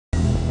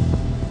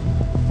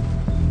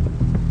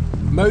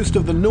Most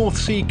of the North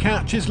Sea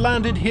catch is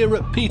landed here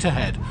at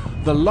Peterhead,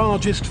 the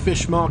largest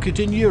fish market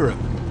in Europe.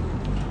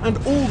 And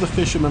all the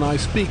fishermen I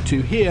speak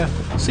to here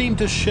seem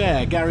to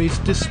share Gary's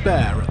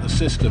despair at the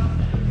system.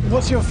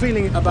 What's your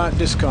feeling about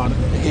discard?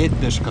 I hate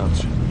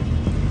discards.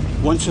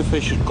 Once a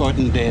fish is caught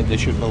and dead, they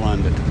should be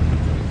landed.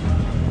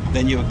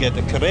 Then you get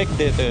the correct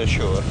data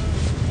ashore,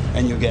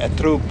 and you get a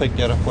true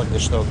picture of what the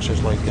stocks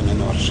is like in the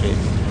North Sea.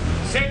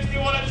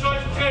 61 at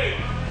choice 2,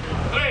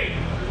 3,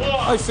 4.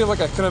 I feel like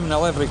a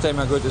criminal every time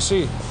I go to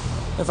sea.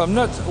 If I'm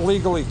not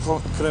legally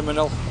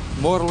criminal,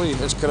 morally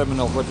it's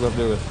criminal what we're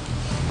doing.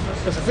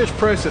 As a fish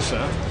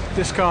processor,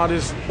 discard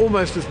is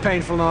almost as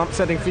painful and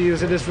upsetting for you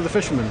as it is for the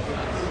fishermen.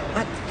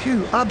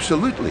 Hugh,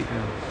 absolutely.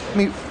 I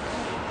mean,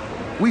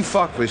 we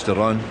fuck fish to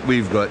run.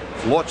 We've got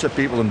lots of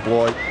people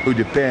employed who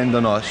depend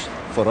on us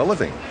for a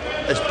living.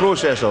 As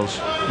processors,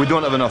 we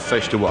don't have enough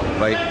fish to work,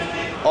 right?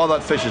 All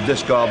that fish is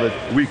discarded,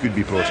 we could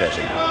be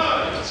processing.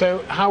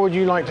 So how would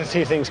you like to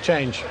see things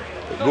change?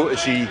 Go to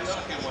sea,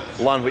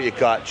 land what you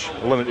catch,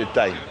 limited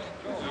time.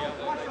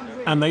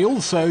 And they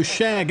also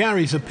share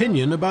Gary's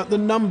opinion about the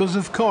numbers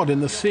of cod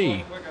in the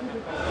sea.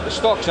 The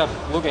stocks are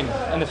looking,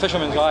 and the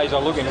fishermen's eyes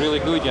are looking really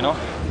good, you know.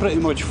 Pretty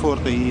much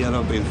 40 years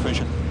I've been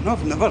fishing.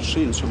 I've never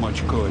seen so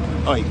much cod.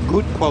 Aye,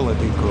 good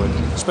quality cod.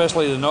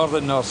 Especially the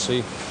northern North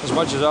Sea, as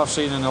much as I've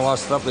seen in the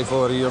last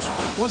 34 years.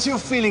 What's your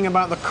feeling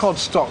about the cod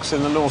stocks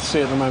in the North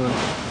Sea at the moment?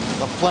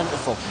 They're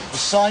plentiful. The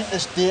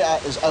scientist data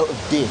is out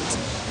of date.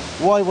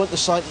 Why won't the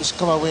scientists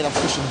come away in a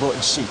fishing boat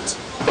and see it?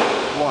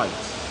 Why?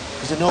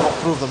 Because they know they'll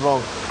prove them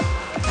wrong.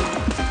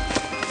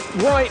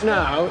 Right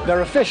now,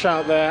 there are fish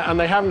out there and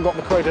they haven't got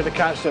the quota to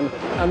catch them,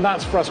 and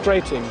that's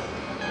frustrating.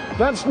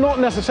 That's not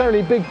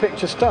necessarily big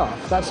picture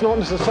stuff. That's not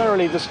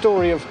necessarily the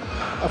story of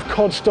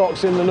cod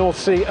stocks in the North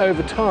Sea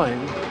over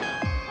time.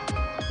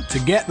 To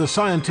get the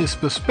scientist's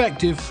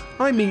perspective,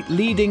 I meet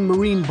leading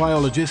marine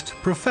biologist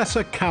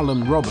Professor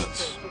Callum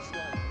Roberts.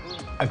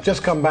 I've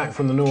just come back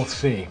from the North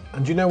Sea,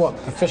 and you know what?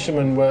 The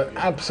fishermen were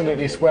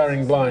absolutely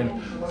swearing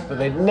blind that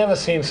they'd never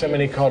seen so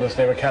many cod as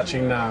they were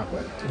catching now.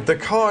 The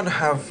cod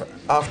have,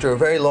 after a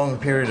very long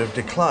period of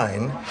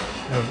decline,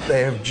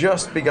 they have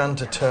just begun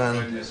to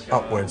turn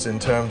upwards in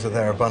terms of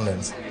their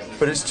abundance.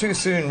 But it's too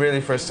soon really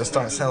for us to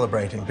start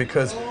celebrating,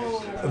 because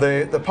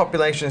the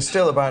population is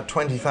still about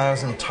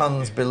 20,000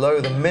 tonnes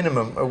below the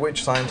minimum at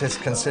which scientists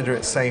consider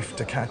it safe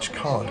to catch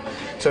cod.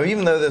 So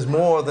even though there's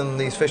more than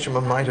these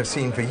fishermen might have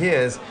seen for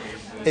years,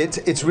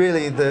 it's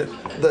really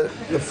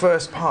the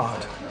first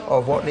part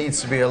of what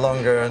needs to be a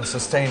longer and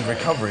sustained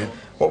recovery.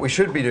 What we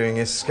should be doing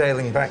is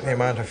scaling back the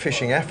amount of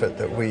fishing effort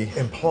that we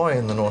employ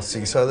in the North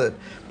Sea so that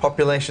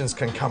populations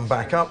can come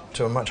back up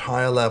to a much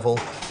higher level,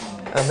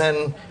 and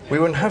then we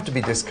wouldn't have to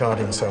be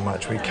discarding so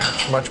much. We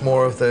catch much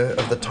more of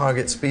the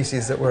target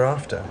species that we're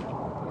after.